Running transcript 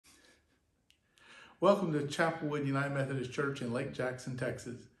Welcome to Chapelwood United Methodist Church in Lake Jackson,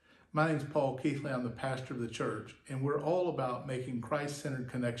 Texas. My name is Paul Keithley. I'm the pastor of the church, and we're all about making Christ-centered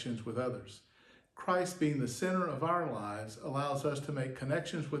connections with others. Christ being the center of our lives allows us to make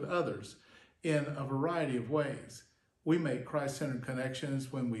connections with others in a variety of ways. We make Christ-centered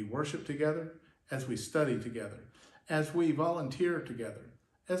connections when we worship together, as we study together, as we volunteer together,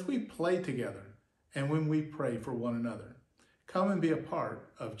 as we play together, and when we pray for one another. Come and be a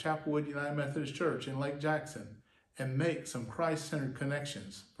part of Chapelwood United Methodist Church in Lake Jackson and make some Christ-centered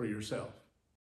connections for yourself.